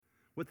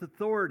With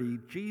authority,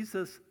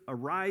 Jesus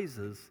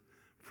arises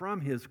from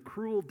his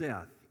cruel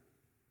death.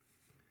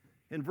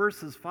 In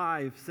verses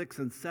 5, 6,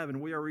 and 7,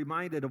 we are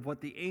reminded of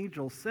what the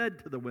angel said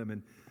to the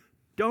women.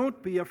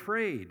 Don't be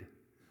afraid.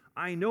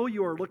 I know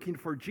you are looking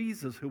for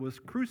Jesus who was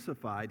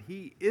crucified.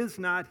 He is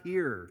not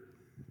here.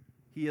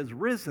 He is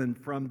risen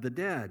from the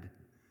dead,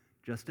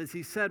 just as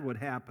he said would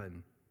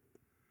happen.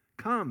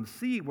 Come,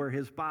 see where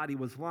his body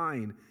was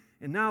lying,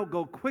 and now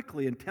go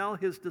quickly and tell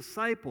his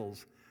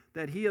disciples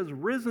that he is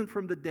risen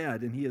from the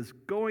dead, and he is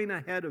going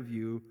ahead of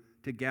you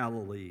to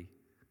Galilee.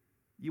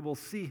 You will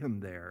see him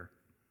there.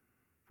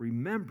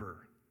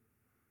 Remember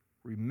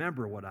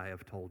what I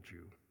have told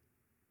you.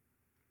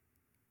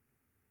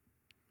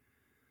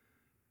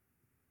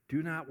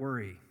 Do not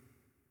worry.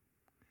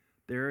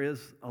 There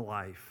is a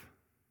life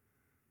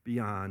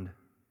beyond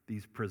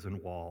these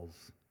prison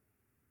walls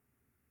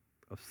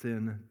of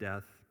sin,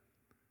 death,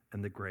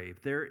 and the grave.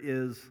 There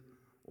is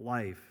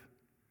life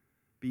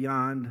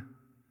beyond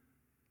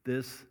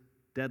this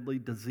deadly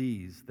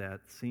disease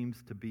that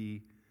seems to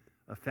be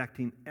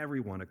affecting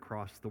everyone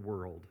across the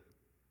world.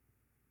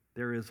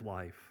 There is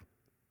life.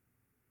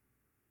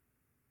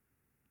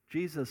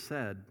 Jesus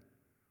said,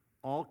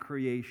 all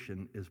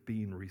creation is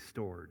being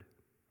restored.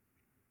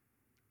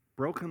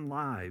 Broken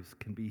lives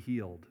can be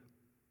healed.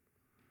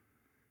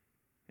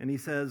 And he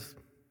says,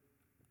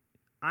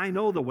 I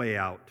know the way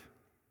out.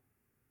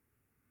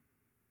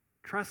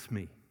 Trust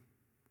me.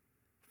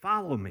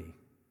 Follow me.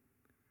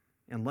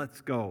 And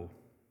let's go.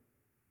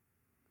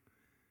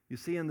 You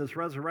see, in this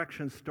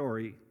resurrection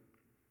story,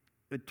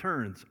 it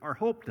turns, our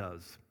hope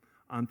does,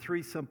 on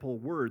three simple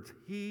words.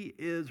 He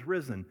is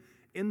risen.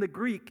 In the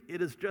Greek,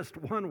 it is just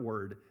one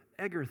word,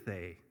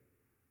 egerthe.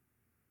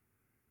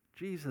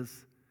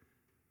 Jesus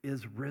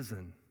is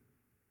risen.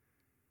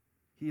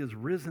 He is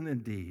risen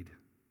indeed.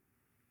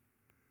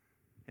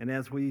 And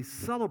as we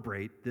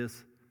celebrate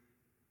this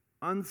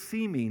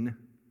unseeming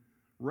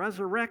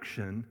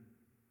resurrection,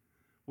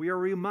 we are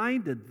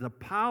reminded the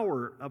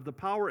power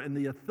and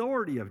the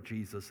authority of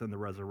Jesus in the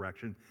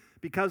resurrection,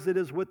 because it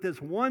is with this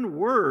one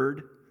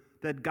word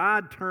that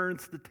God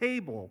turns the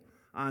table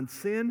on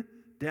sin,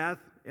 death,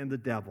 and the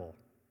devil.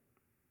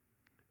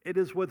 It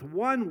is with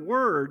one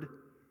word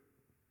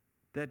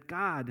that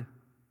God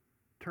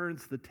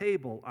turns the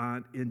table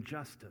on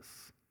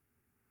injustice.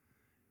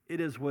 It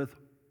is with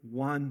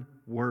one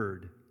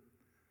word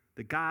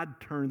that God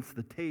turns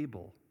the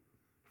table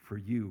for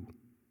you.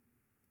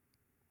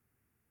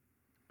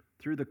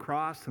 Through the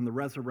cross and the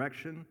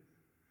resurrection,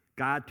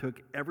 God took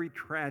every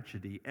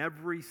tragedy,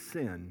 every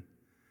sin,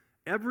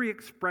 every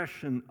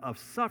expression of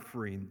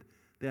suffering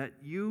that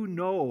you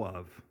know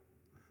of,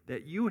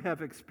 that you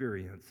have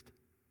experienced,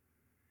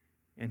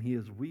 and he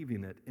is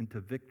weaving it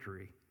into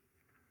victory,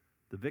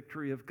 the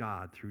victory of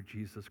God through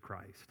Jesus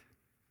Christ.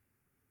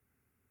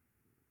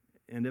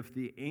 And if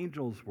the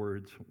angel's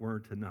words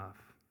weren't enough,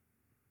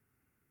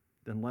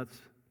 then let's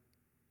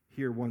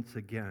hear once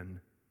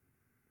again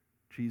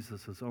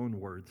Jesus' own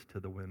words to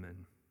the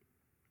women.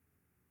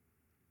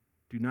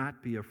 Do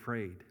not be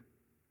afraid.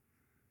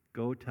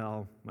 Go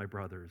tell my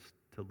brothers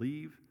to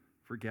leave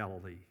for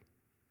Galilee,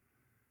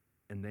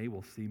 and they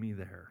will see me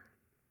there.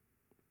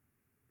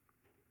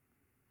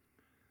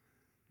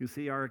 You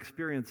see, our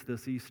experience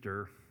this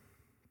Easter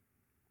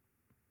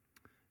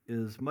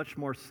is much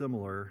more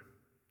similar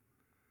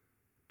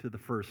to the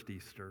first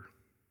Easter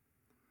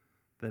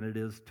than it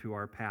is to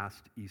our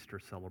past Easter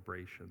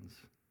celebrations.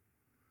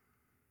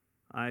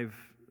 I've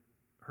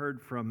heard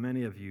from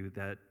many of you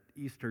that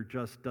Easter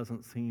just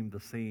doesn't seem the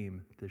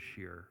same this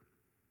year,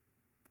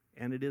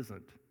 and it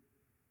isn't.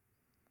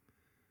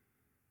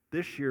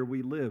 This year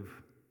we live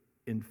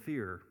in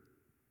fear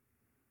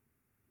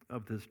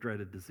of this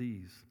dreaded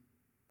disease.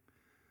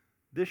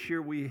 This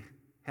year we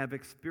have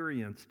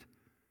experienced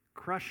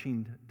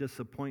crushing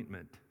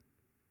disappointment.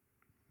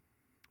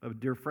 A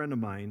dear friend of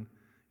mine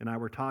and I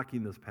were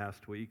talking this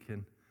past week,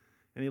 and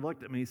he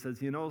looked at me and says,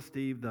 you know,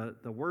 Steve,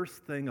 the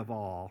worst thing of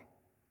all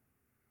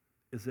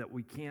is that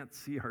we can't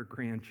see our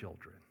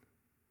grandchildren.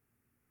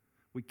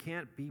 We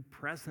can't be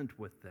present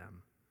with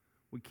them.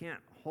 We can't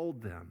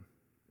hold them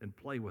and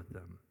play with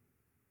them.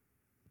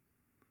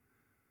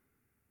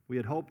 We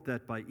had hoped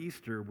that by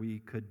Easter we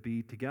could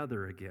be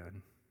together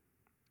again.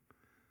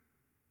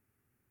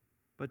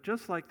 But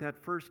just like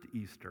that first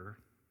Easter,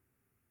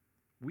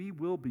 we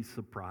will be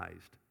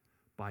surprised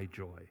by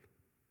joy.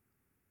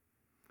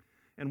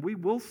 And we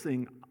will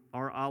sing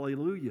our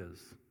Alleluias.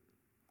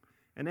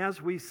 And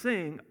as we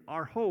sing,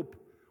 our hope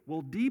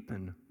will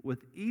deepen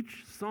with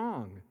each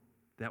song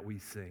that we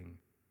sing.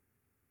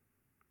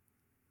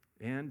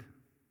 And,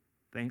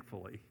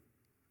 thankfully,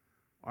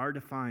 our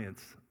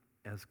defiance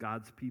as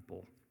God's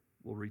people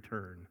will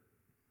return.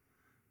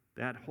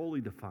 That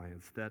holy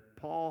defiance that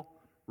Paul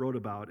wrote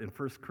about in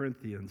 1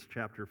 Corinthians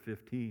chapter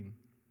 15.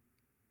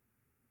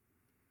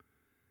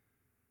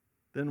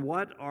 Then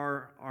what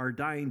are our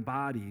dying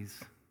bodies?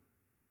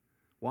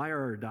 Why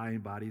are our dying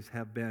bodies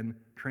have been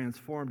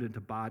transformed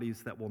into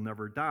bodies that will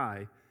never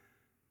die?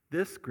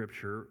 This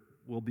scripture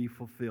will be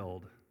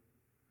fulfilled.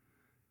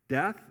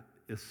 Death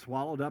is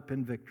swallowed up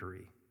in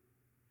victory.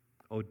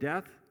 O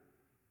death,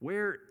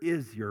 where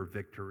is your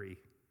victory?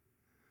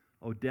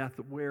 O death,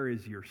 where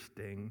is your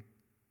sting?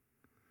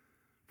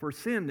 For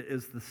sin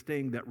is the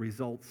sting that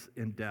results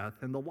in death,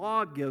 and the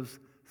law gives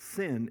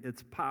sin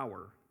its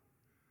power.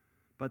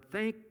 But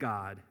thank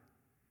God,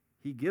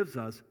 he gives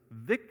us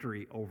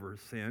victory over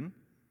sin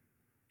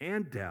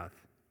and death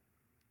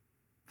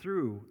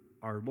through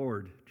our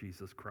Lord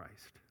Jesus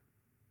Christ.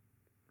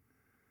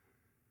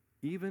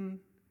 Even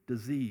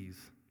disease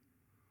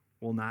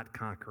will not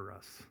conquer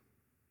us,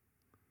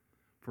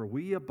 for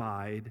we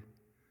abide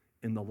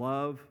in the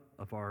love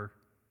of our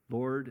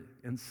Lord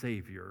and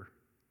Savior,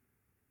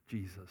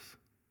 Jesus.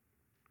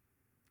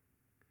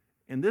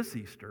 And this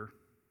Easter,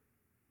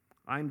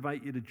 I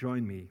invite you to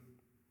join me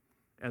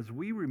as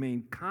we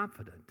remain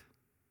confident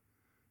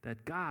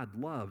that God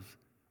loves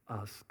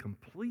us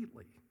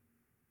completely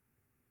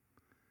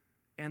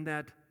and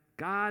that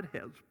God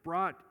has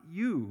brought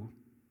you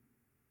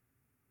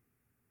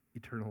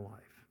eternal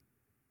life.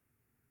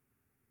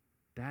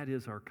 That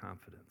is our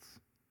confidence.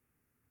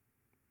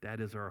 That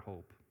is our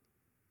hope.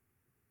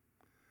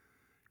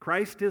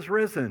 Christ is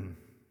risen.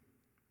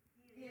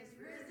 He is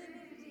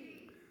risen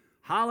indeed.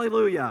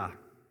 Hallelujah.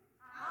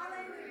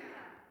 Hallelujah.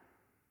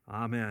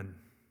 Amen.